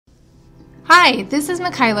Hi, this is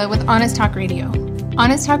Michaela with Honest Talk Radio.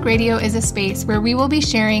 Honest Talk Radio is a space where we will be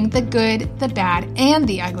sharing the good, the bad, and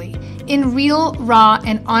the ugly in real, raw,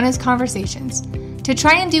 and honest conversations to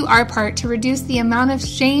try and do our part to reduce the amount of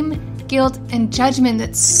shame, guilt, and judgment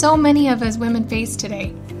that so many of us women face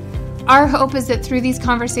today. Our hope is that through these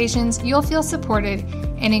conversations, you'll feel supported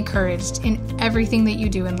and encouraged in everything that you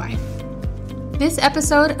do in life. This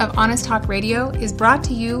episode of Honest Talk Radio is brought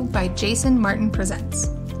to you by Jason Martin Presents.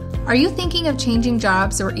 Are you thinking of changing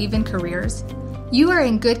jobs or even careers? You are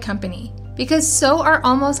in good company because so are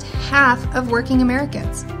almost half of working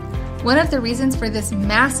Americans. One of the reasons for this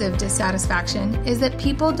massive dissatisfaction is that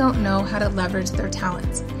people don't know how to leverage their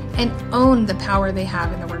talents and own the power they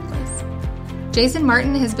have in the workplace. Jason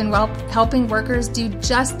Martin has been helping workers do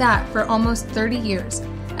just that for almost 30 years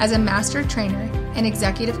as a master trainer and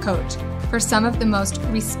executive coach for some of the most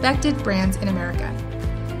respected brands in America.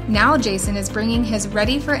 Now Jason is bringing his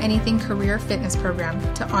Ready for Anything career fitness program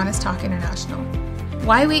to Honest Talk International.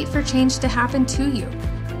 Why wait for change to happen to you?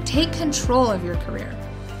 Take control of your career.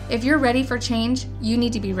 If you're ready for change, you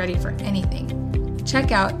need to be ready for anything.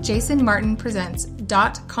 Check out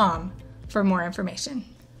jasonmartinpresents.com for more information.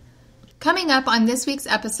 Coming up on this week's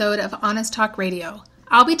episode of Honest Talk Radio,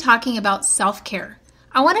 I'll be talking about self-care.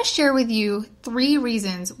 I want to share with you 3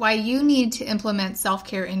 reasons why you need to implement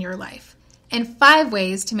self-care in your life and 5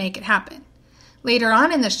 ways to make it happen. Later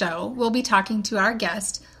on in the show, we'll be talking to our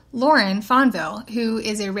guest, Lauren Fonvielle, who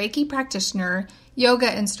is a Reiki practitioner,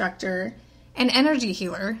 yoga instructor, and energy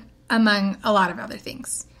healer, among a lot of other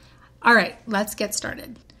things. All right, let's get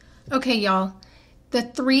started. Okay, y'all, the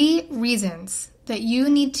 3 reasons that you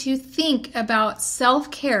need to think about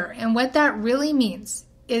self-care and what that really means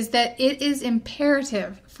is that it is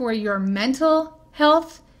imperative for your mental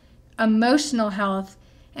health, emotional health,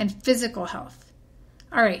 and physical health.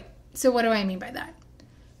 All right, so what do I mean by that?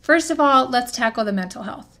 First of all, let's tackle the mental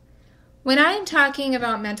health. When I'm talking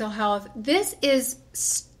about mental health, this is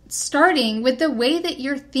starting with the way that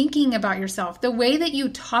you're thinking about yourself, the way that you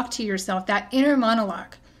talk to yourself, that inner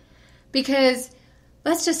monologue. Because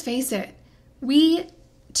let's just face it, we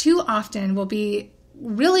too often will be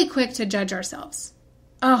really quick to judge ourselves.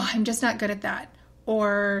 Oh, I'm just not good at that.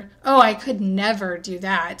 Or, oh, I could never do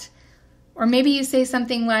that. Or maybe you say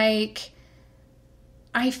something like,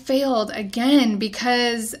 I failed again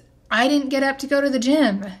because I didn't get up to go to the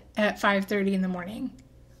gym at 5:30 in the morning.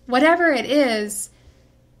 Whatever it is,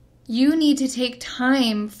 you need to take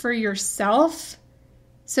time for yourself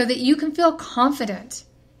so that you can feel confident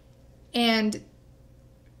and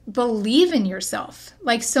believe in yourself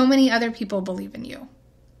like so many other people believe in you.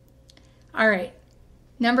 All right.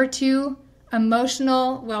 Number 2,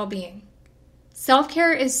 emotional well-being.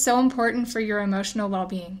 Self-care is so important for your emotional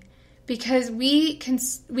well-being because we can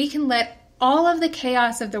let all of the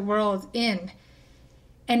chaos of the world in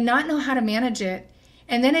and not know how to manage it.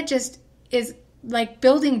 And then it just is like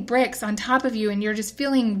building bricks on top of you and you're just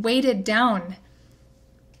feeling weighted down.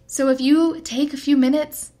 So if you take a few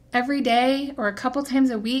minutes every day or a couple times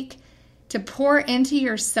a week to pour into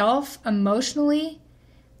yourself emotionally,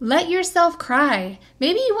 let yourself cry.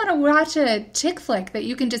 Maybe you want to watch a chick flick that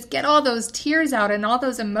you can just get all those tears out and all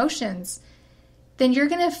those emotions. Then you're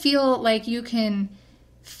going to feel like you can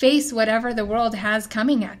face whatever the world has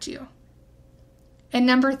coming at you. And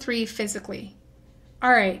number 3, physically.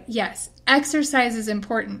 All right, yes, exercise is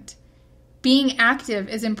important. Being active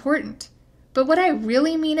is important. But what I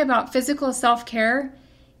really mean about physical self-care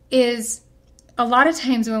is a lot of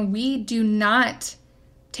times when we do not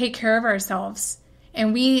take care of ourselves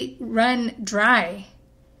and we run dry,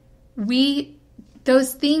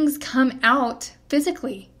 those things come out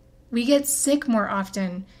physically. We get sick more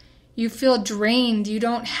often. You feel drained. You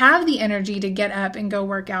don't have the energy to get up and go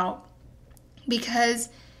work out because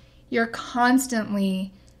you're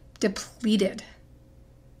constantly depleted.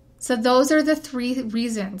 So those are the 3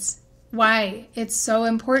 reasons why it's so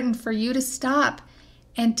important for you to stop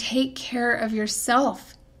and take care of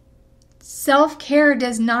yourself. Self-care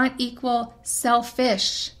does not equal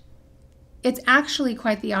selfish. It's actually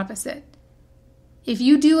quite the opposite. If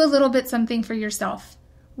you do a little bit something for yourself,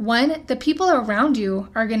 1, the people around you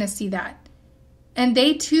are going to see that. And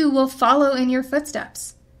they too will follow in your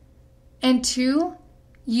footsteps. And 2,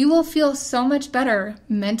 you will feel so much better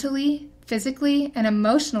mentally, physically, and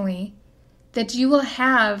emotionally that you will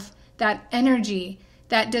have that energy,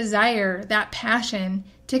 that desire, that passion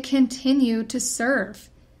to continue to serve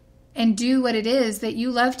and do what it is that you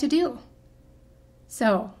love to do.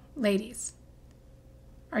 So, ladies,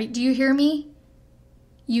 do you hear me?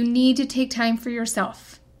 You need to take time for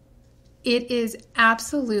yourself. It is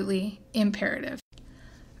absolutely imperative.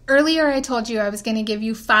 Earlier, I told you I was going to give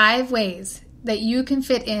you 5 ways that you can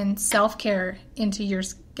fit in self-care into your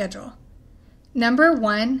schedule. Number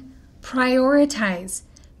 1, prioritize.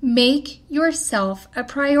 Make yourself a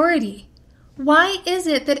priority. Why is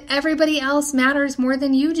it that everybody else matters more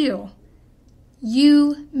than you do?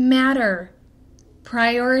 You matter.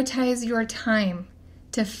 Prioritize your time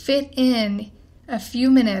to fit in a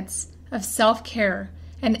few minutes of self-care,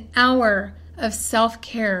 an hour of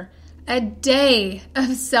self-care, a day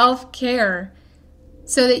of self-care,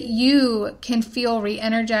 so that you can feel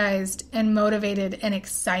re-energized and motivated and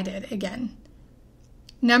excited again.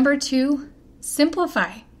 Number 2,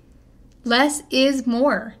 simplify. Less is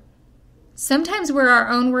more. Sometimes we're our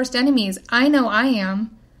own worst enemies. I know I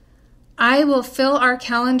am. I will fill our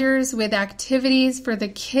calendars with activities for the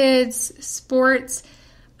kids, sports,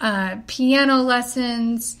 piano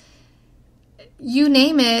lessons, you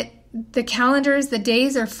name it. The calendars, the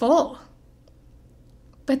days are full.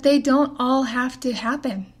 But they don't all have to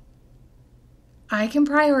happen. I can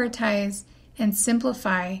prioritize and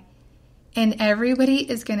simplify, and everybody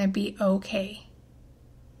is going to be okay.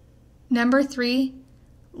 Number 3,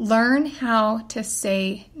 learn how to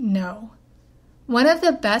say no. One of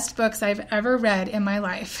the best books I've ever read in my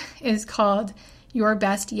life is called Your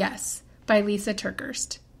Best Yes by Lisa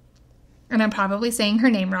TerKeurst. And I'm probably saying her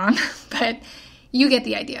name wrong, but you get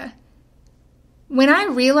the idea. When I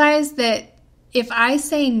realized that if I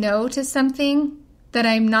say no to something, that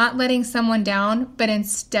I'm not letting someone down, but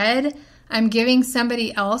instead I'm giving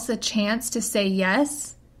somebody else a chance to say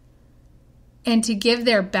yes and to give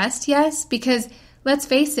their best yes, because let's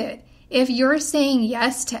face it, if you're saying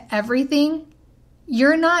yes to everything,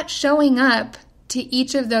 you're not showing up to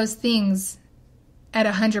each of those things at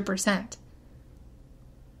 100%.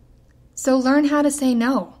 So learn how to say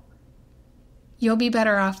no. You'll be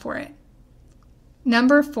better off for it.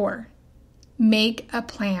 Number 4, make a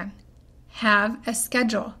plan. Have a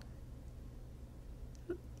schedule.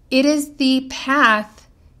 It is the path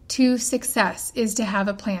to success is to have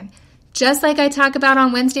a plan. Just like I talk about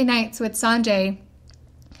on Wednesday nights with Sanjay,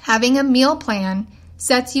 having a meal plan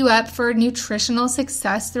sets you up for nutritional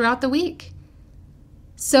success throughout the week.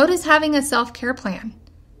 So does having a self-care plan.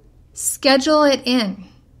 Schedule it in.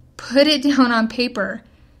 Put it down on paper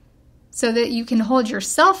so that you can hold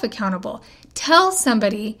yourself accountable. Tell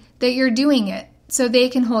somebody that you're doing it so they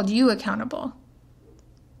can hold you accountable.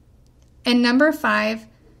 And number 5,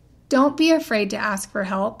 don't be afraid to ask for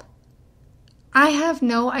help. I have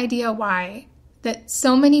no idea why that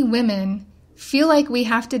so many women feel like we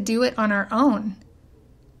have to do it on our own.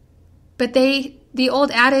 But the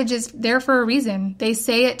old adage is there for a reason. They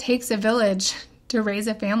say it takes a village to raise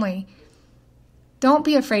a family. Don't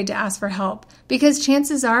be afraid to ask for help, because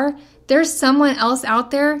chances are there's someone else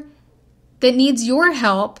out there that needs your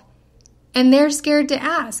help and they're scared to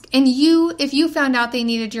ask. And you, if you found out they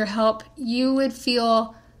needed your help, you would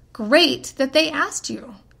feel great that they asked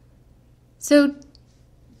you. So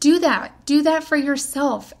do that. Do that for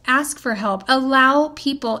yourself. Ask for help. Allow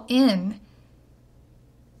people in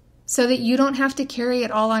so that you don't have to carry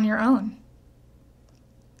it all on your own.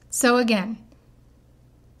 So again,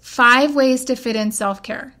 5 ways to fit in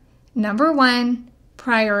self-care. Number 1,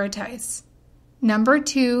 prioritize. Number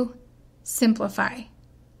 2, simplify.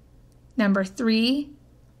 Number 3,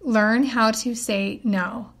 learn how to say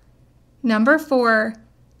no. Number 4,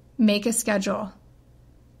 make a schedule.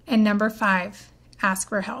 And number 5, ask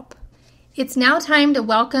for help. It's now time to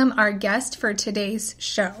welcome our guest for today's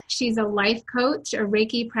show. She's a life coach, a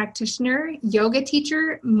Reiki practitioner, yoga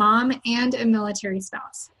teacher, mom, and a military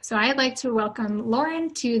spouse. So I'd like to welcome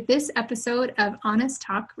Lauren to this episode of Honest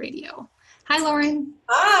Talk Radio. Hi, Lauren.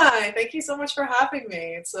 Hi, thank you so much for having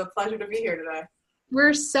me. It's a pleasure to be here today.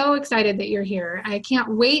 We're so excited that you're here. I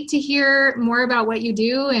can't wait to hear more about what you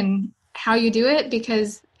do and how you do it,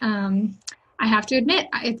 because I have to admit,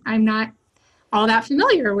 I'm not all that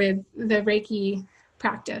familiar with the Reiki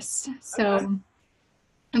practice. So okay.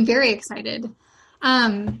 I'm very excited.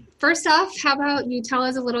 First off, how about you tell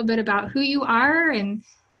us a little bit about who you are and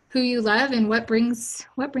who you love and what brings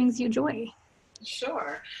you joy?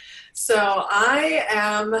 Sure. So I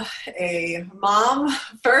am a mom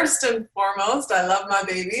first and foremost. I love my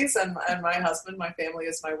babies and my husband. My family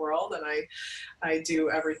is my world, and I do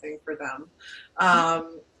everything for them.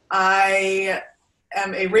 I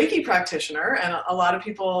am a Reiki practitioner, and a lot of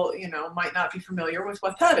people, might not be familiar with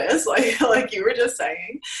what that is, like you were just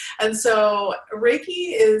saying. And so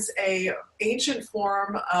Reiki is a ancient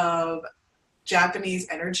form of Japanese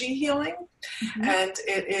energy healing, and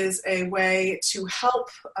it is a way to help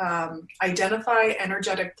identify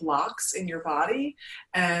energetic blocks in your body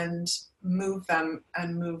and move them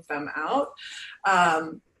out.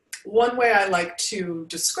 one way I like to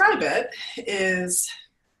describe it is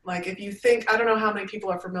like, if you think, I don't know how many people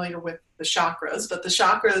are familiar with the chakras, but the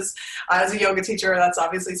chakras, as a yoga teacher, that's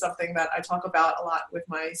obviously something that I talk about a lot with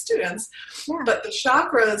my students. Yeah. But the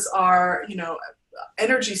chakras are,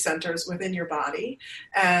 energy centers within your body.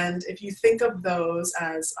 And if you think of those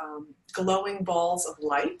as glowing balls of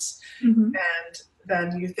light, and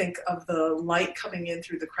then you think of the light coming in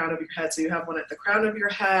through the crown of your head. So you have one at the crown of your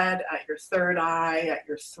head, at your third eye, at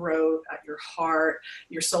your throat, at your heart,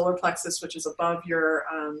 your solar plexus, which is above your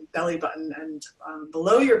belly button, and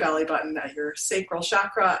below your belly button at your sacral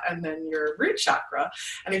chakra, and then your root chakra.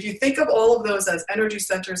 And if you think of all of those as energy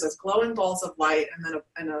centers, as glowing balls of light, and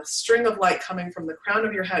then a string of light coming from the crown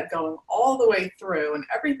of your head going all the way through, and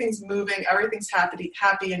everything's moving, everything's happy,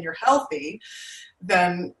 and you're healthy,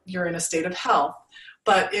 then you're in a state of health.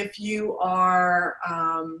 But if you are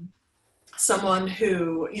someone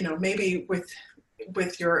who, maybe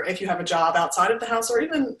with your, if you have a job outside of the house, or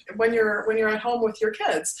even when you're at home with your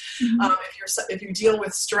kids, if you deal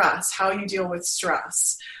with stress, how you deal with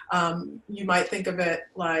stress, you might think of it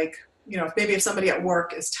like, maybe if somebody at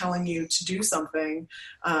work is telling you to do something,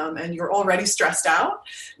 and you're already stressed out,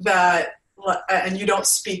 and you don't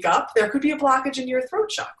speak up, there could be a blockage in your throat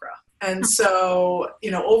chakra. And so,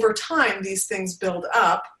 over time, these things build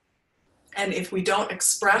up. And if we don't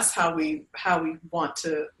express how we want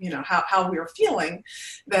to, how we are feeling,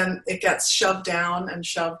 then it gets shoved down. And,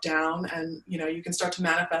 you can start to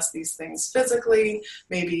manifest these things physically.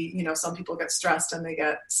 Maybe, some people get stressed and they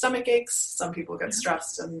get stomach aches. Some people get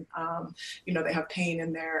stressed and, they have pain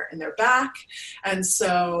in their back. And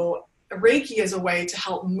so Reiki is a way to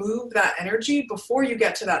help move that energy before you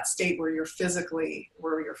get to that state where you're physically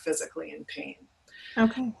in pain.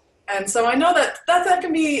 Okay. And so I know that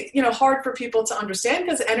can be, hard for people to understand,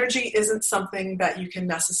 because energy isn't something that you can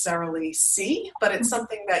necessarily see, but it's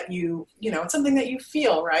something that it's something that you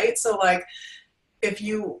feel, right? So like, if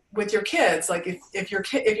you, with your kids, like if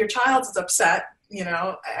your child is upset,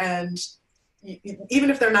 and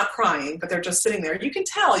even if they're not crying, but they're just sitting there, you can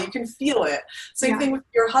tell, you can feel it. Same thing with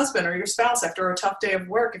your husband or your spouse after a tough day of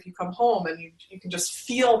work. If you come home and you can just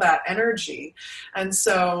feel that energy. And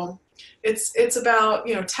so it's about,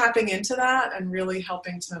 tapping into that and really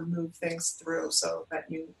helping to move things through so that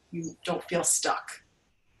you don't feel stuck.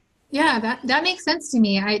 Yeah, that makes sense to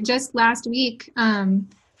me. I just last week,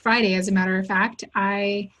 Friday, as a matter of fact,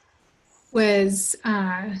 I was,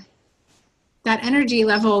 that energy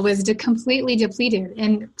level was completely depleted.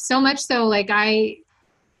 And so much so, like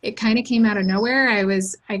it kind of came out of nowhere.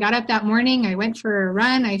 I got up that morning, I went for a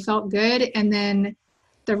run, I felt good. And then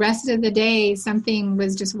the rest of the day, something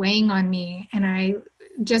was just weighing on me. And I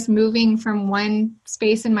just moving from one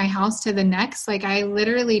space in my house to the next, like I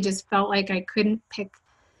literally just felt like I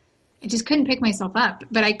just couldn't pick myself up,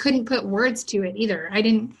 but I couldn't put words to it either. I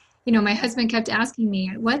didn't, my husband kept asking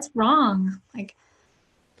me, what's wrong? Like,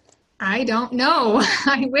 I don't know.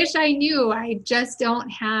 I wish I knew. I just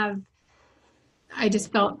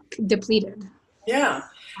felt depleted. Yeah.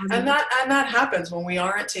 And that happens when we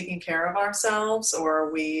aren't taking care of ourselves,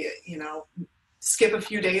 or we, skip a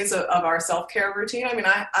few days of our self-care routine. I mean,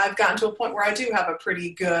 I've gotten to a point where I do have a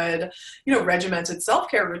pretty good, regimented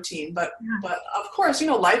self-care routine, but of course,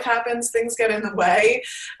 life happens, things get in the way.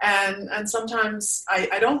 And sometimes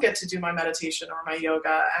I don't get to do my meditation or my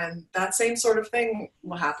yoga, and that same sort of thing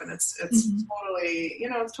will happen. It's totally,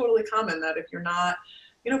 it's totally common that if you're not,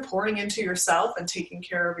 pouring into yourself and taking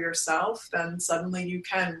care of yourself, then suddenly you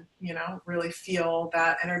can, really feel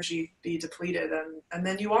that energy be depleted, and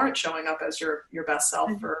then you aren't showing up as your best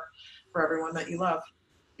self for everyone that you love.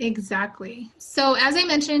 Exactly. So as I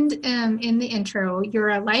mentioned in the intro, you're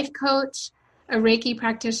a life coach, a Reiki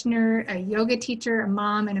practitioner, a yoga teacher, a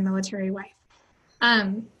mom, and a military wife.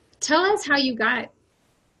 Tell us how you got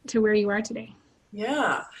to where you are today.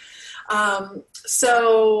 Yeah.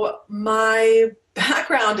 So my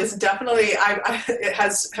background is definitely, it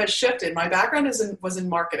has shifted. My background was in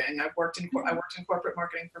marketing. I worked in corporate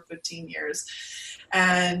marketing for 15 years.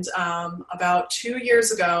 And about 2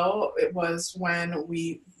 years ago, it was when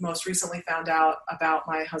we most recently found out about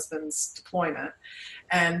my husband's deployment.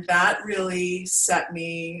 And that really set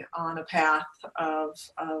me on a path of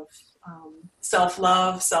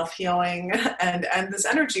self-love, self-healing, and this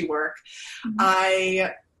energy work. Mm-hmm.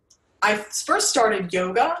 I first started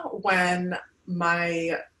yoga when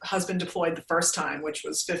my husband deployed the first time, which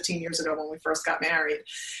was 15 years ago when we first got married.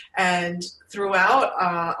 And throughout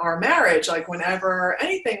our marriage, like whenever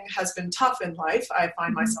anything has been tough in life, I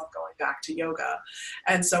find myself going back to yoga.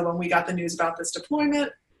 And so when we got the news about this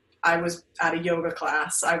deployment, I was at a yoga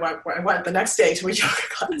class. I went the next day to a yoga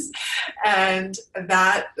class, and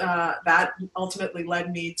that ultimately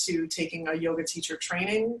led me to taking a yoga teacher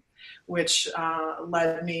training, which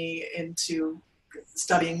led me into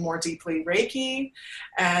studying more deeply Reiki,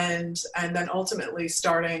 and then ultimately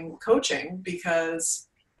starting coaching, because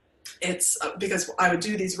I would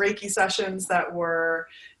do these Reiki sessions that were,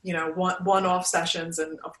 one-off sessions,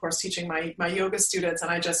 and of course teaching my yoga students,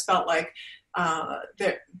 and I just felt like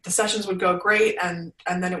the sessions would go great, and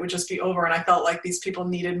then it would just be over, and I felt like these people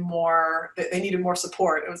needed more. They needed more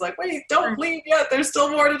support. It was like, wait, don't leave yet. There's still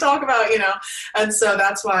more to talk about, And so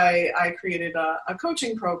that's why I created a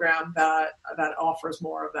coaching program that offers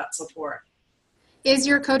more of that support. Is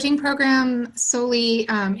your coaching program solely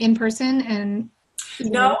in person and?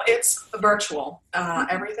 No, it's virtual.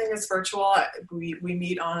 Everything is virtual. We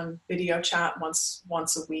meet on video chat once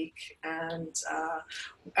a week, and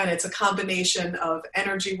it's a combination of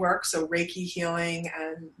energy work, so Reiki healing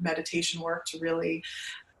and meditation work to really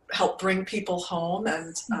help bring people home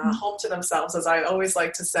and home to themselves, as I always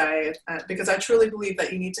like to say, because I truly believe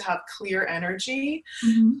that you need to have clear energy,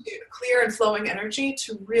 clear and flowing energy,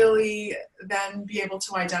 to really then be able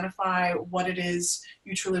to identify what it is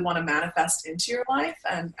you truly want to manifest into your life,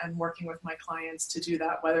 and working with my clients to do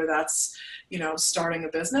that, whether that's, starting a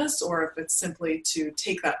business, or if it's simply to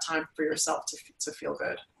take that time for yourself to feel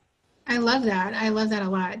good. I love that. I love that a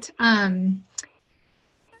lot.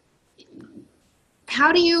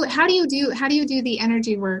 How do you do the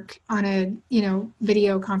energy work on a,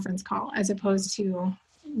 video conference call, as opposed to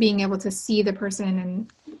being able to see the person and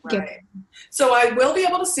get Right. So I will be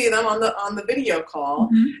able to see them on the video call.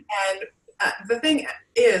 And the thing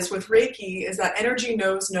is with Reiki is that energy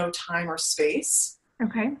knows no time or space.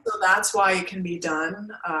 Okay. So that's why it can be done.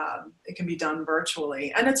 It can be done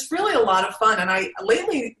virtually, and it's really a lot of fun. And I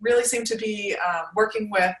lately really seem to be working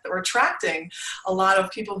with, or attracting, a lot of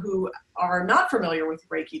people who are not familiar with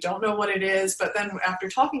Reiki, don't know what it is, but then after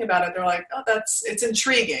talking about it, they're like, "Oh, it's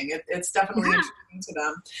intriguing. It's definitely intriguing to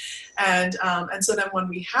them." And so then when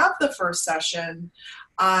we have the first session,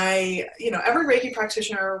 every Reiki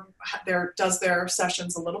practitioner does their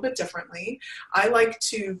sessions a little bit differently. I like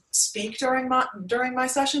to speak during my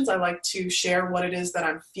sessions. I like to share what it is that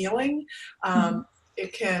I'm feeling.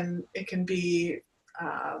 It can be,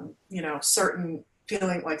 certain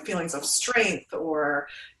feelings of strength, or,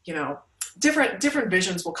 different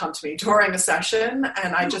visions will come to me during a session,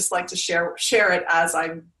 and I just like to share it as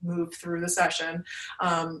I move through the session.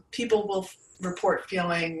 People will report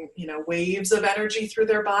feeling, waves of energy through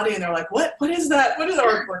their body, and they're like, what is that? What is that?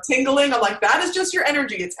 Or tingling. I'm like, that is just your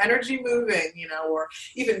energy. It's energy moving, or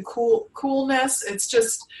even coolness. It's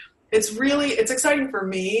exciting for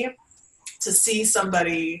me to see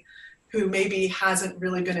somebody who maybe hasn't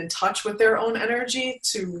really been in touch with their own energy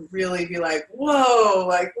to really be like, whoa,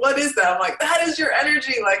 like, what is that? I'm like, that is your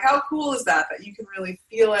energy. Like, how cool is that you can really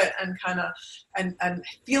feel it and kind of, and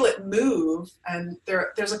feel it move. And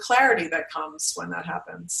there's a clarity that comes when that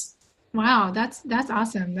happens. Wow. That's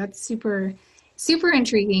awesome. That's super, super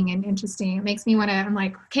intriguing and interesting. It makes me I'm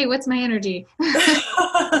like, okay, what's my energy?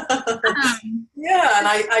 Yeah, and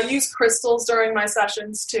I use crystals during my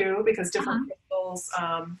sessions too, because different crystals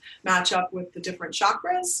match up with the different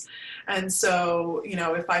chakras. And so,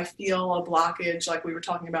 if I feel a blockage, like we were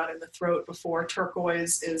talking about in the throat before,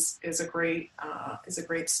 turquoise is a great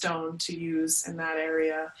stone to use in that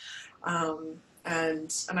area.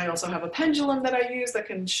 And I also have a pendulum that I use that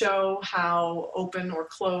can show how open or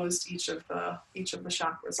closed each of the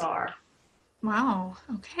chakras are. Wow.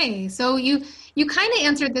 Okay. So you kind of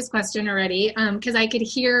answered this question already, because I could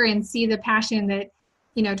hear and see the passion that,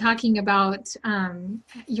 talking about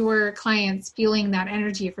your clients feeling that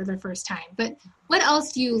energy for the first time. But what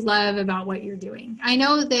else do you love about what you're doing? I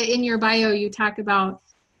know that in your bio you talk about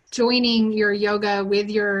joining your yoga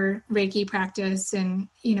with your Reiki practice, and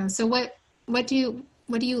so what do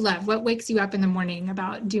you love? What wakes you up in the morning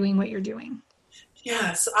about doing what you're doing?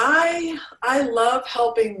 Yes, I love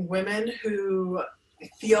helping women who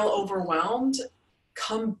feel overwhelmed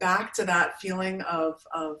come back to that feeling of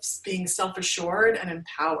being self-assured and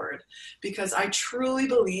empowered, because I truly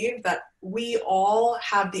believe that we all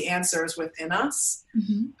have the answers within us,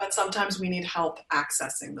 but sometimes we need help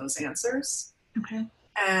accessing those answers. Okay.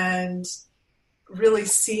 And really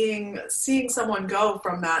seeing someone go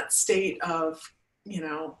from that state of,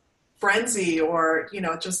 frenzy, or,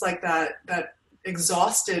 just like that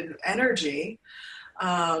exhausted energy,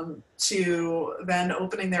 to then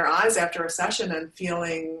opening their eyes after a session and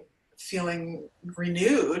feeling feeling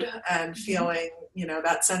renewed and feeling,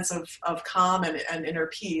 that sense of calm and inner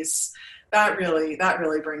peace, that really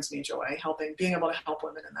brings me joy, being able to help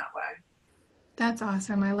women in that way. That's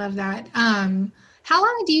awesome. I love that. How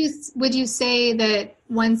long would you say that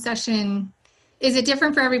one session, is it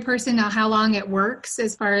different for every person now how long it works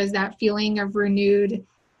as far as that feeling of renewed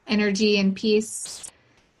energy and peace?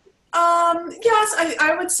 Yes,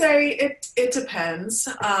 I would say it depends.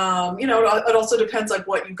 It also depends like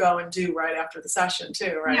what you go and do right after the session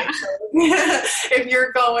too, right? Yeah. So, if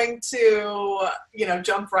you're going to,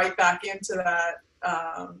 jump right back into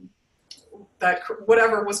that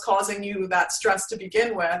whatever was causing you that stress to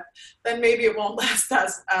begin with, then maybe it won't last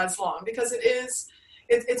as long, because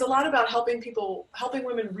it's a lot about helping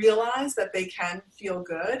women realize that they can feel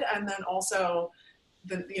good. And then also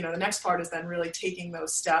the next part is then really taking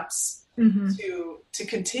those steps to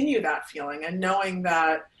continue that feeling and knowing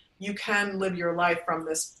that you can live your life from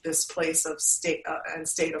this place of state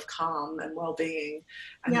of calm and well-being,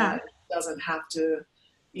 and that it doesn't have to,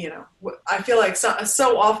 I feel like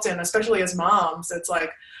so often, especially as moms, it's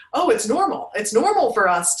like, oh, it's normal. It's normal for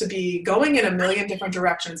us to be going in a million different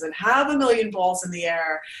directions and have a million balls in the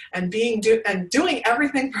air and doing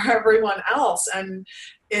everything for everyone else. And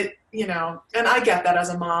and I get that as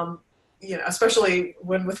a mom, especially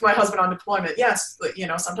when with my husband on deployment, yes,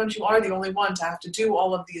 sometimes you are the only one to have to do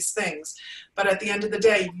all of these things. But at the end of the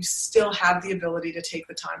day, you still have the ability to take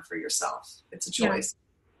the time for yourself. It's a choice.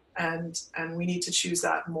 Yeah. And we need to choose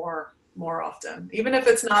that more often, even if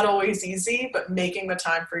it's not always easy, but making the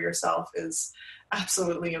time for yourself is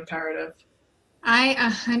absolutely imperative. I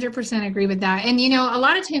 100% agree with that. And, a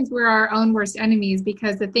lot of times we're our own worst enemies,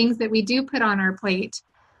 because the things that we do put on our plate,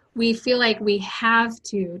 we feel like we have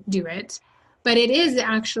to do it, but it is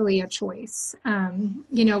actually a choice.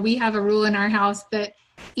 We have a rule in our house that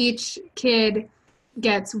each kid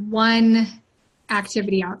gets one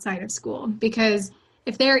activity outside of school, because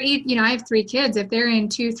if they're, I have 3 kids, if they're in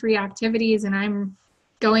 2-3 activities and I'm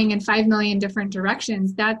going in 5 million different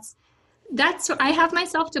directions, that's, I have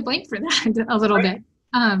myself to blame for that a little bit.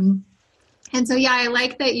 And so, yeah, I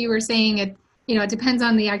like that you were saying it, it depends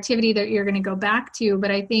on the activity that you're going to go back to. But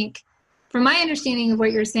I think from my understanding of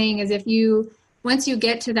what you're saying is once you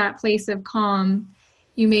get to that place of calm,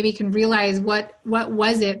 you maybe can realize what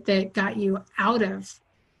was it that got you out of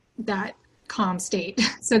that calm state.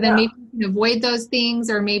 So then maybe you can avoid those things,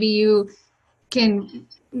 or maybe you can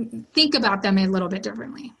think about them a little bit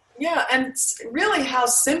differently. Yeah. And really how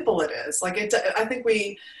simple it is. Like I think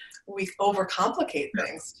we overcomplicate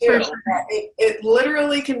things too. Sure. It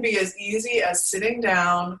literally can be as easy as sitting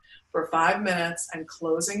down for 5 minutes and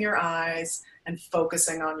closing your eyes and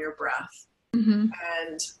focusing on your breath. Mm-hmm.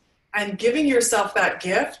 And giving yourself that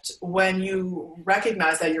gift when you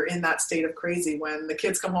recognize that you're in that state of crazy, when the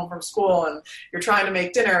kids come home from school and you're trying to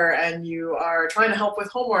make dinner and you are trying to help with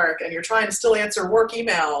homework and you're trying to still answer work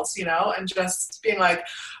emails, and just being like,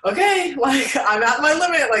 okay, like I'm at my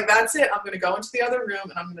limit. Like, that's it. I'm going to go into the other room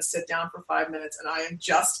and I'm going to sit down for 5 minutes and I am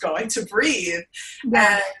just going to breathe.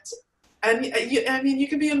 Yeah. And you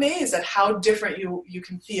can be amazed at how different you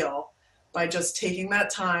can feel by just taking that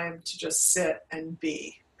time to just sit and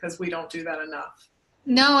be. Because we don't do that enough.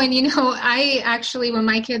 No, and I actually, when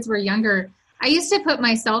my kids were younger, I used to put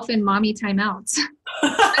myself in mommy timeouts.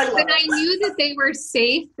 When I knew that they were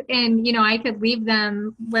safe and, I could leave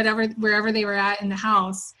them wherever they were at in the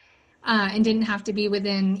house, and didn't have to be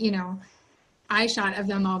within, eye shot of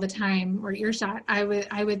them all the time, or earshot. I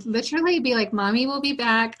would literally be like, mommy will be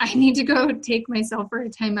back. I need to go take myself for a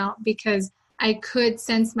timeout, because I could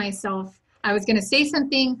sense myself. I was going to say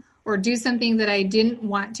something or do something that I didn't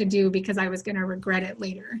want to do because I was going to regret it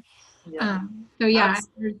later. Yeah. So yeah.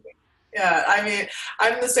 Absolutely. Yeah. I mean,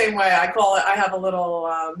 I'm the same way. I have a little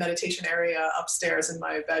meditation area upstairs in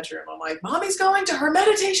my bedroom. I'm like, mommy's going to her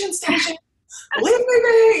meditation station. Leave me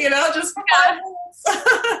be, just 5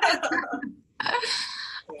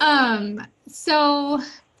 minutes. So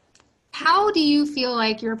how do you feel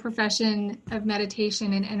like your profession of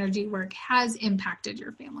meditation and energy work has impacted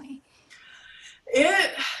your family?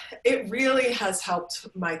 It really has helped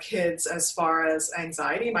my kids as far as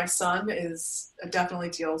anxiety. My son definitely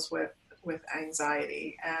deals with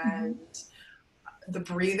anxiety, and the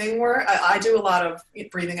breathing work. I do a lot of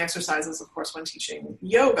breathing exercises, of course, when teaching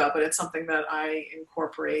yoga, but it's something that I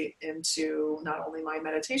incorporate into not only my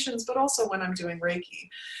meditations, but also when I'm doing Reiki.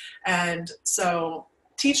 And so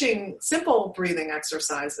teaching simple breathing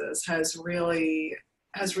exercises has really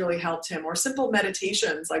has really helped him, or simple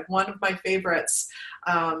meditations. Like one of my favorites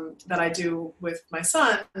that I do with my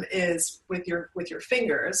son is with your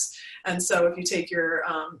fingers. And so if you take your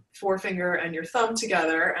forefinger and your thumb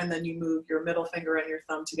together, and then you move your middle finger and your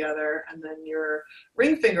thumb together, and then your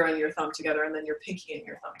ring finger and your thumb together, and then your pinky and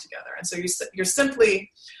your thumb together. And so you're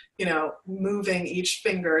simply, moving each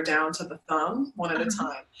finger down to the thumb one at a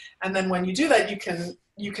time. And then when you do that,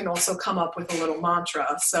 you can also come up with a little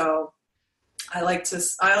mantra. So I like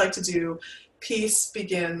to do peace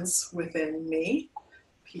begins within me.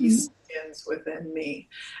 Peace begins within me.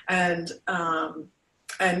 And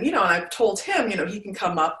I've told him, he can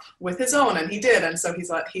come up with his own, and he did. And so he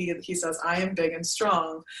says, I am big and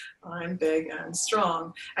strong. I'm big and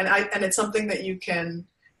strong. And it's something that you can,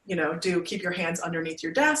 do. Keep your hands underneath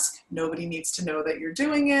your desk. Nobody needs to know that you're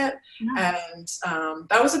doing it. Yeah. And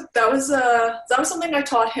that was something I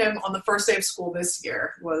taught him on the first day of school this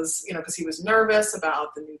year. Was because he was nervous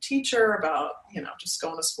about the new teacher, about just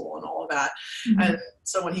going to school and all of that. Mm-hmm. And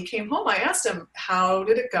so when he came home, I asked him, how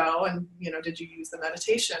did it go? And did you use the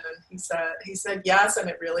meditation? And he said yes, and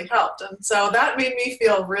it really helped. And so that made me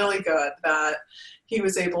feel really good that he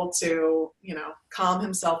was able to, calm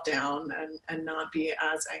himself down and not be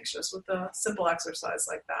as anxious with a simple exercise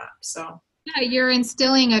like that. So yeah, you're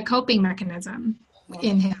instilling a coping mechanism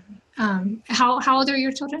in him. How old are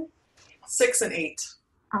your children? 6 and 8.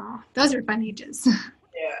 Oh, those are fun ages.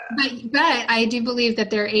 Yeah. But I do believe that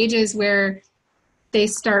they're ages where they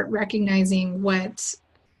start recognizing what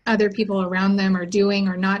other people around them are doing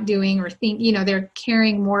or not doing, or they're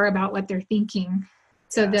caring more about what they're thinking.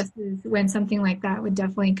 So this is when something like that would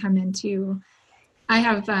definitely come into. I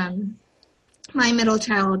have my middle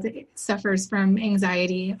child suffers from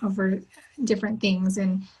anxiety over different things,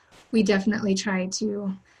 and we definitely try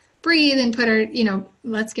to breathe and put her,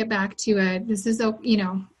 let's get back to this is,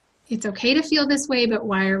 it's okay to feel this way, but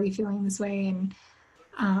why are we feeling this way?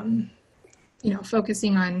 And,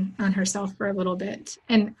 focusing on herself for a little bit.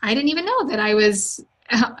 And I didn't even know that I was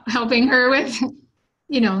helping her with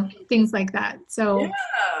things like that. So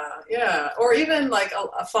yeah. Or even like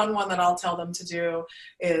a fun one that I'll tell them to do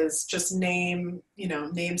is just name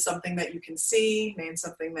something that you can see, name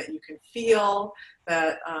something that you can feel,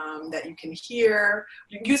 that you can hear,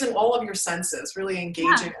 using all of your senses, really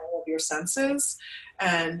engaging all of your senses.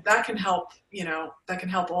 And that can help,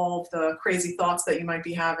 all of the crazy thoughts that you might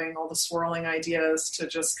be having, all the swirling ideas, to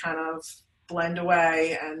just kind of blend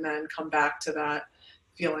away, and then come back to that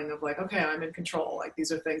feeling of like, okay, I'm in control. Like,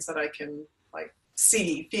 these are things that I can like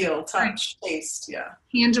see, feel, touch, taste. Yeah.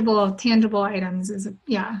 Tangible items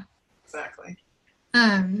Exactly.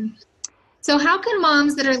 So how can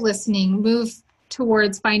moms that are listening move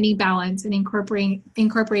towards finding balance and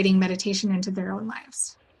incorporating meditation into their own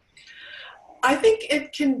lives? I think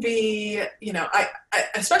it can be, I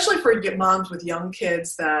especially for moms with young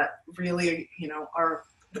kids that really, are,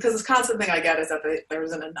 because this constant thing I get is that there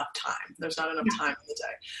isn't enough time. There's not enough time in the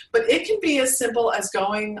day. But it can be as simple as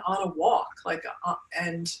going on a walk,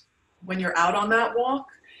 and when you're out on that walk,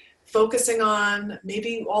 focusing on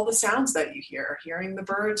maybe all the sounds that you hear, hearing the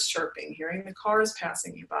birds chirping, hearing the cars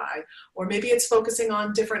passing you by, or maybe it's focusing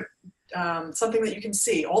on different, something that you can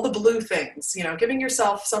see, all the blue things, giving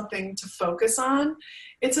yourself something to focus on.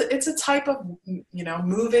 It's a type of,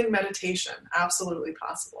 moving meditation, absolutely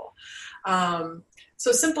possible.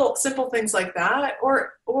 So simple things like that,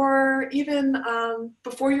 or even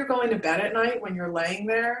before you're going to bed at night, when you're laying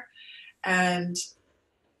there and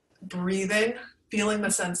breathing, feeling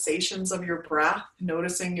the sensations of your breath,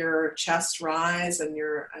 noticing your chest rise and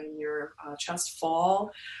your chest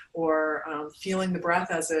fall, or feeling the breath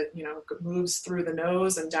as it moves through the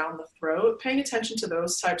nose and down the throat. Paying attention to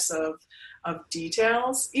those types of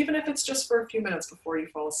details, even if it's just for a few minutes before you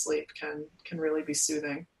fall asleep, can really be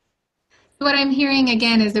soothing. What I'm hearing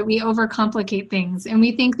again is that we overcomplicate things, and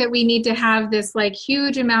we think that we need to have this like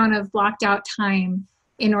huge amount of blocked out time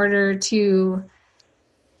in order to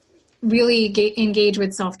really engage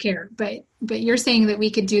with self-care. But you're saying that we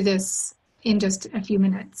could do this in just a few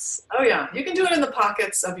minutes. Oh yeah, you can do it in the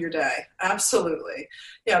pockets of your day. Absolutely.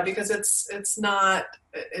 Yeah, because it's not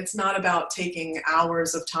about taking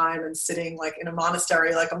hours of time and sitting like in a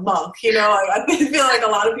monastery like a monk, I feel like a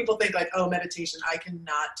lot of people think like, oh, meditation, I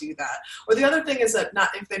cannot do that. Or the other thing is that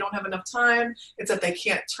if they don't have enough time, it's that they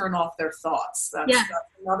can't turn off their thoughts. That's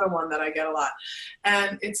another one that I get a lot.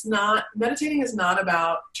 And meditating is not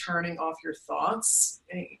about turning off your thoughts.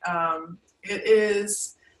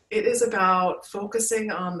 It is about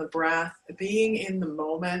focusing on the breath, being in the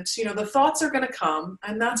moment. The thoughts are going to come,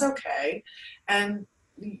 and that's okay. And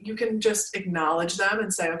you can just acknowledge them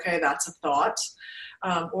and say, okay, that's a thought.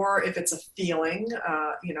 or if it's a feeling.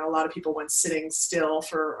 A lot of people, when sitting still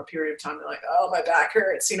for a period of time, they're like, oh, my back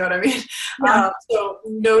hurts. You know what I mean? Yeah. So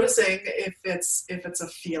noticing if it's a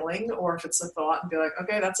feeling or if it's a thought, and be like,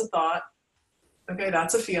 okay, that's a thought. Okay,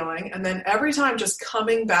 that's a feeling. And then every time just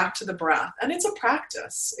coming back to the breath. And it's a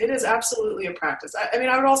practice. It is absolutely a practice. I mean,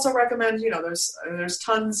 I would also recommend, there's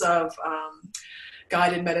tons of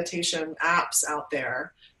guided meditation apps out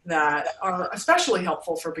there that are especially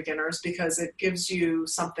helpful for beginners because it gives you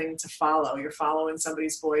something to follow. You're following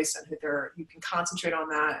somebody's voice and you can concentrate on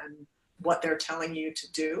that and what they're telling you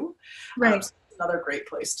to do. Right. So it's another great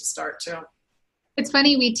place to start too. It's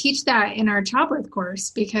funny, we teach that in our childbirth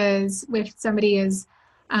course because if somebody is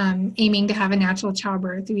aiming to have a natural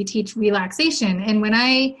childbirth, we teach relaxation. And when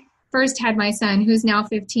I first had my son, who's now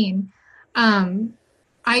 15,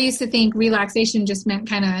 I used to think relaxation just meant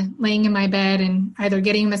kind of laying in my bed and either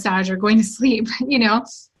getting a massage or going to sleep,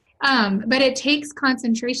 but it takes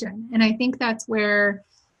concentration. And I think that's where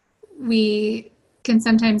we can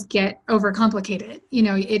sometimes get overcomplicated.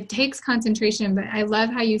 It takes concentration, but I love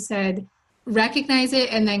how you said, recognize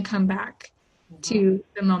it and then come back to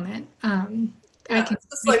the moment. It's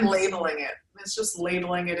just like labeling it. It's just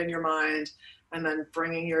labeling it in your mind and then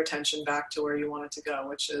bringing your attention back to where you want it to go,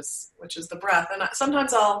 which is the breath. And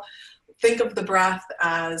sometimes I'll think of the breath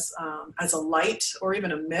as a light or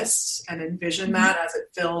even a mist and envision that as it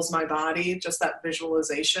fills my body. Just that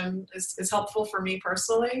visualization is helpful for me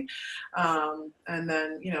personally. And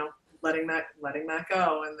then, letting that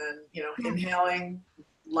go, and then, inhaling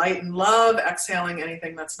light and love, exhaling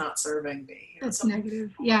anything that's not serving me. That's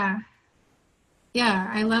negative. Yeah. Yeah,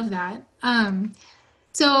 I love that.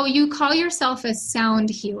 So you call yourself a sound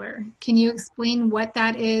healer. Can you explain what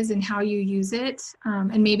that is and how you use it,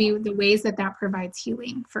 and maybe the ways that provides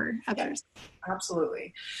healing for others? Yeah,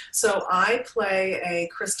 absolutely. So I play a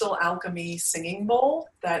crystal alchemy singing bowl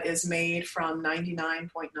that is made from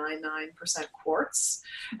 99.99% quartz.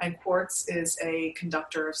 And quartz is a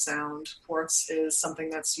conductor of sound. Quartz is something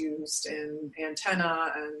that's used in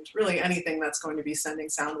antenna and really anything that's going to be sending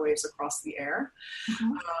sound waves across the air.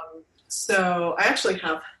 Mm-hmm. So I actually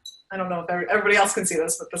have, I don't know if everybody else can see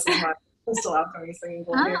this, but this is my crystal alchemy singing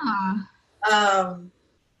bowl here.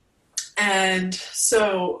 And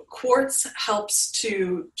so quartz helps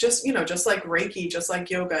to just like Reiki, just like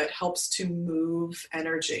yoga, it helps to move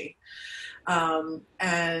energy. And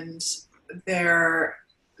the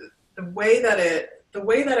way that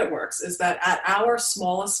it works is that at our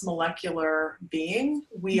smallest molecular being,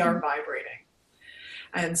 we are vibrating.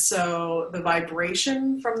 And so the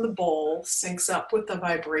vibration from the bowl syncs up with the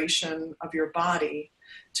vibration of your body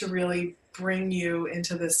to really bring you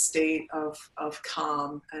into this state of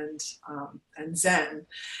calm and zen.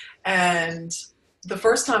 And the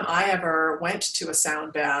first time I ever went to a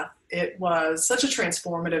sound bath, it was such a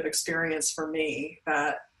transformative experience for me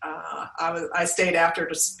that I stayed after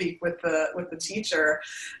to speak with the teacher,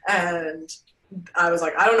 and I was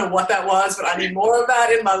like, I don't know what that was, but I need more of that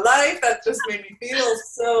in my life. That just made me feel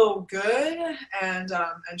so good. And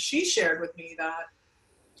she shared with me that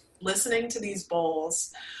listening to these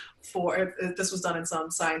bowls this was done in some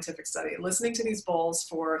scientific study, listening to these bowls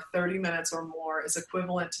for 30 minutes or more is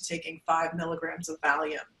equivalent to taking 5 milligrams of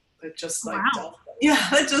Valium. It just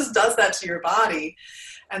it just does that to your body.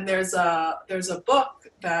 And there's a book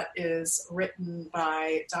that is written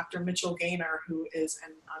by Dr. Mitchell Gaynor, who is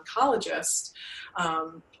an oncologist,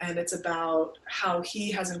 and it's about how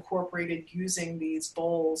he has incorporated using these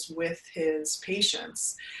bowls with his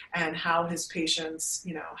patients and how his patients,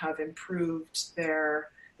 have improved their,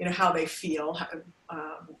 how they feel,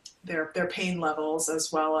 their pain levels,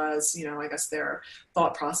 as well as, I guess their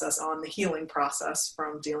thought process on the healing process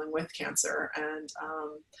from dealing with cancer. And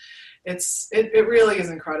it really is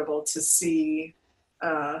incredible to see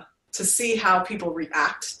how people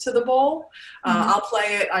react to the bowl.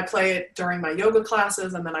 I play it during my yoga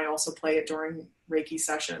classes, and then I also play it during Reiki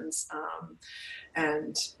sessions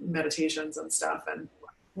and meditations and stuff. And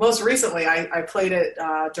most recently, I played it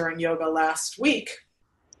during yoga last week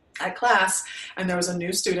at class, and there was a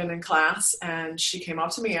new student in class, and she came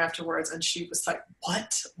up to me afterwards and she was like,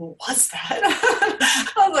 what was that?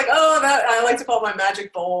 I was like, that I like to call it my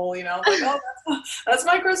magic bowl, like, that's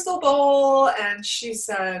my crystal bowl. And she's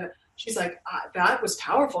like, that was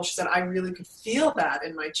powerful. She said, I really could feel that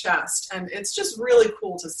in my chest. And it's just really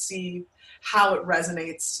cool to see how it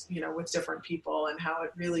resonates, with different people, and how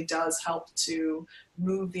it really does help to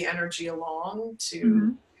move the energy along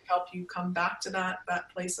to help you come back to that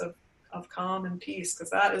place of calm and peace, because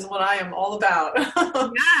that is what I am all about.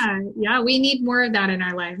 Yeah, we need more of that in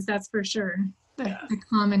our lives, that's for sure. The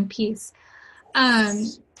calm and peace.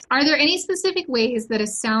 Are there any specific ways that a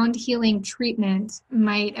sound healing treatment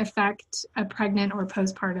might affect a pregnant or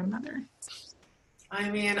postpartum mother? I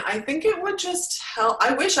mean, I think it would just help.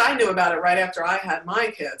 I wish I knew about it right after I had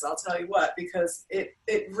my kids, I'll tell you what, because it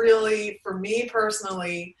really, for me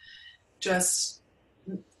personally, just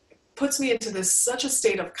puts me into this such a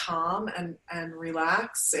state of calm and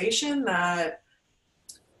relaxation that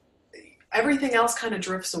everything else kind of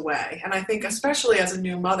drifts away. And I think especially as a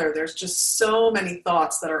new mother, there's just so many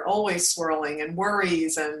thoughts that are always swirling and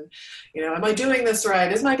worries and, am I doing this right?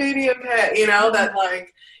 Is my baby okay? That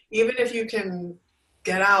like, even if you can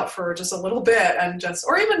get out for just a little bit and just,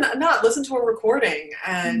 or even not listen to a recording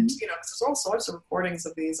and, because there's all sorts of recordings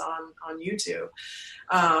of these on YouTube.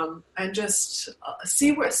 And just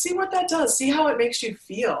see what that does, see how it makes you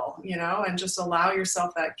feel, and just allow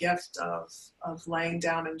yourself that gift of laying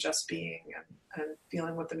down and just being and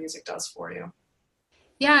feeling what the music does for you.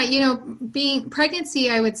 Yeah, being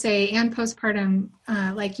pregnancy, I would say, and postpartum,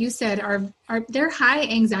 like you said, are they're high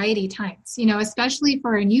anxiety times, especially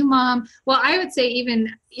for a new mom. Well, I would say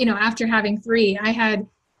even, after having 3, I had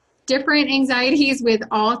different anxieties with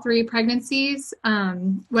all 3 pregnancies,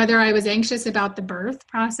 whether I was anxious about the birth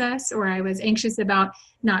process or I was anxious about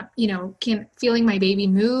not, feeling my baby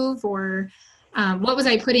move or what was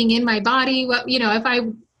I putting in my body? What, if I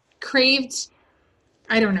craved,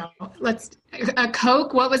 I don't know, a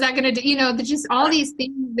Coke, what was that going to do? Just all these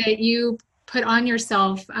things that you put on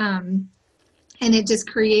yourself, and it just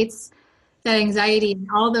creates that anxiety, and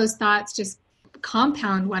all those thoughts just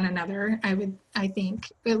compound one another. I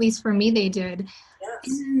think, at least for me, they did.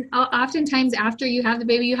 Yes. And oftentimes after you have the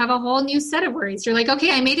baby, you have a whole new set of worries. You're like,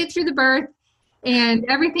 okay, I made it through the birth and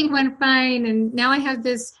everything went fine. And now I have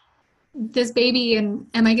this baby, and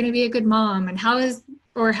am I going to be a good mom? And how is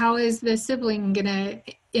the sibling going to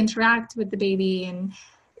interact with the baby, and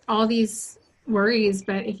all these worries.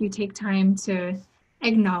 But if you take time to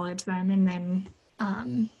acknowledge them and then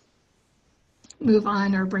move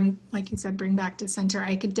on, or bring, like you said, bring back to center,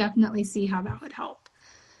 I could definitely see how that would help.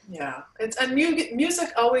 Yeah, and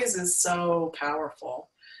music always is so powerful,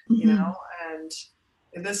 and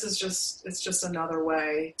this is it's just another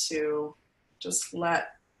way to just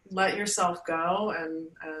let yourself go and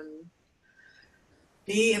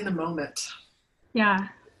be in the moment. Yeah.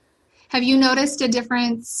 Have you noticed a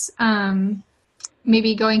difference,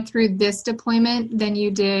 maybe going through this deployment than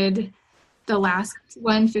you did the last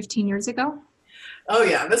one 15 years ago? Oh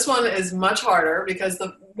yeah, this one is much harder because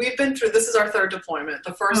we've been through, this is our 3rd deployment.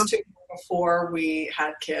 The first 2 were before we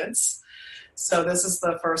had kids. So this is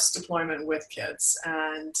the first deployment with kids.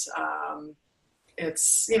 And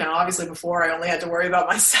it's, obviously before I only had to worry about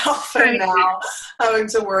myself, and now having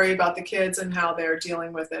to worry about the kids and how they're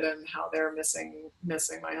dealing with it and how they're missing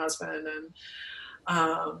my husband.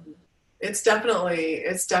 And it's definitely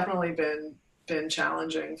been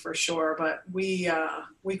challenging for sure, but we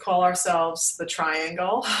call ourselves the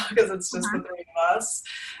triangle because it's just the 3 of us.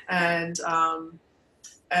 And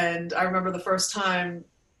I remember the first time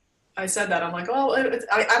I said that, I'm like, oh,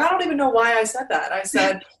 I don't even know why I said that. I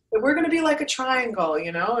said that we're going to be like a triangle,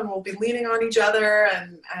 and we'll be leaning on each other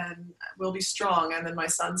and we'll be strong. And then my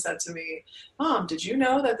son said to me, Mom, did you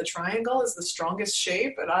know that the triangle is the strongest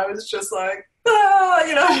shape? And I was just like, so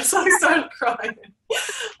I started crying.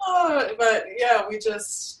 But yeah, we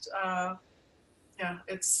just,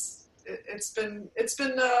 it's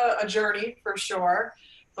been a journey for sure.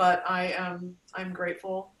 But I'm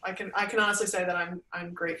grateful. I can honestly say that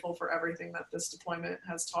I'm grateful for everything that this deployment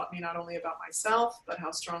has taught me, not only about myself, but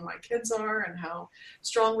how strong my kids are and how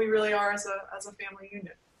strong we really are as a family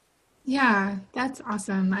unit. Yeah, that's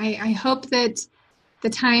awesome. I hope that the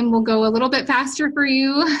time will go a little bit faster for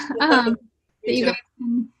you. That you guys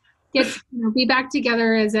can get be back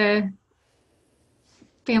together as a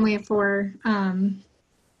family of 4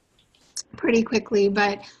 pretty quickly.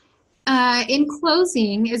 But in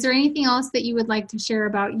closing, is there anything else that you would like to share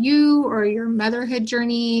about you or your motherhood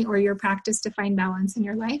journey or your practice to find balance in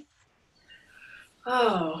your life?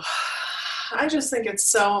 Oh, I just think it's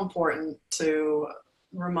so important to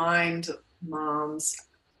remind moms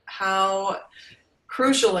how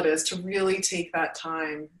crucial it is to really take that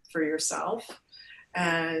time for yourself,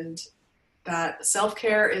 and that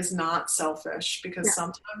self-care is not selfish, because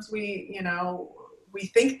sometimes we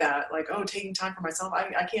think that, like, oh, taking time for myself,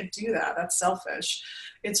 I can't do that. That's selfish.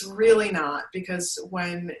 It's really not, because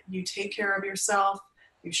when you take care of yourself,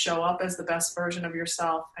 you show up as the best version of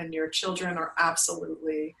yourself, and your children are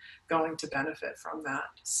absolutely going to benefit from that.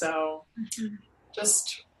 So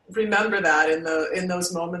just remember that in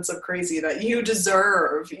those moments of crazy, that you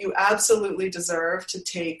absolutely deserve to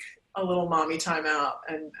take a little mommy time out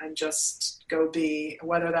and just go be,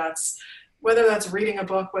 whether that's reading a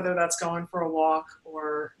book, whether that's going for a walk,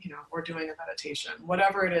 or, or doing a meditation,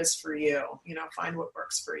 whatever it is for you, find what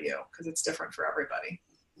works for you, because it's different for everybody.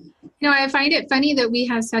 I find it funny that we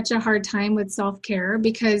have such a hard time with self-care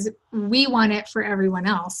because we want it for everyone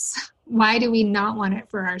else. Why do we not want it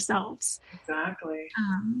for ourselves? Exactly.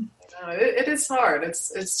 It is hard.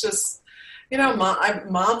 It's just,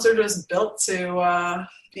 moms are just built to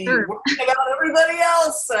be worrying about everybody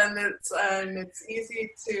else, and it's easy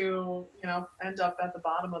to end up at the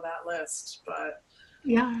bottom of that list. But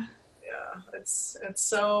yeah, it's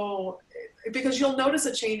so, because you'll notice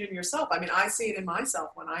a change in yourself. I mean, I see it in myself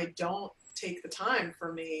when I don't take the time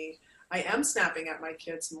for me. I am snapping at my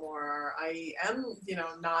kids more. I am,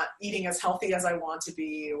 not eating as healthy as I want to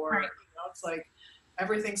be, or, right. It's like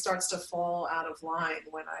everything starts to fall out of line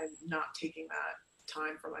when I'm not taking that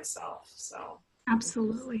time for myself. So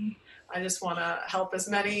absolutely. I just want to help as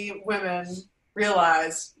many women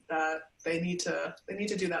realize that they need to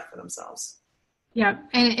do that for themselves. Yeah.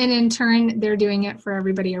 And in turn, they're doing it for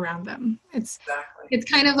everybody around them. It's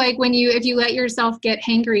kind of like if you let yourself get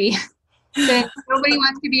hangry, then nobody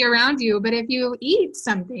wants to be around you. But if you eat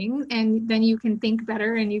something, and then you can think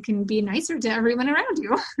better and you can be nicer to everyone around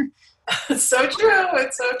you. It's so true.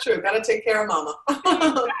 It's so true. Got to take care of mama.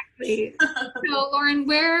 Exactly. So Lauren,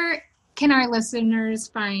 where can our listeners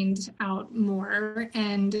find out more,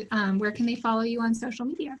 and where can they follow you on social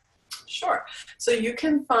media? Sure. So you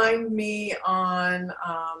can find me on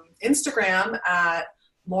Instagram at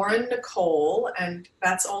Lauren Nicole, and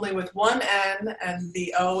that's only with one N, and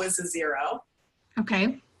the O is a 0.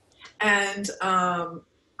 Okay. And I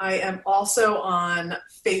am also on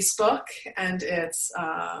Facebook, and it's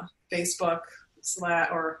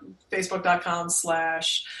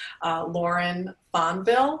Facebook.com/Lauren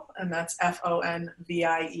Fonvielle, and that's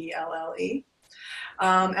Fonvielle.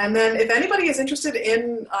 And then if anybody is interested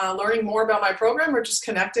in learning more about my program or just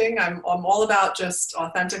connecting, I'm all about just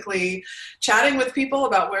authentically chatting with people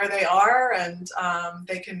about where they are, and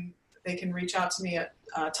they can reach out to me at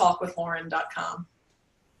talkwithlauren.com.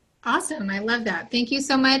 Awesome. I love that. Thank you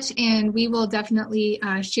so much. And we will definitely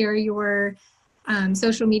share your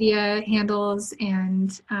social media handles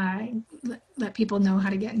and let people know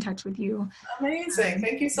how to get in touch with you. Amazing.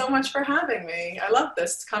 Thank you so much for having me. I love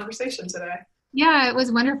this conversation today. Yeah, it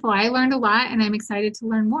was wonderful. I learned a lot, and I'm excited to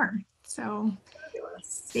learn more. So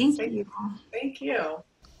fabulous. Thank you. Thank you.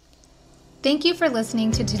 Thank you for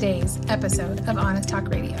listening to today's episode of Honest Talk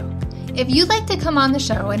Radio. If you'd like to come on the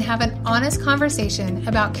show and have an honest conversation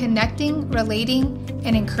about connecting, relating,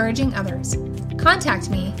 and encouraging others, contact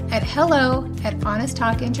me at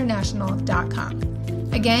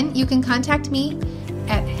hello@honesttalkinternational.com. Again, you can contact me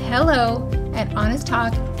at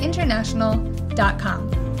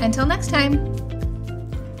hello@honesttalkinternational.com. Until next time.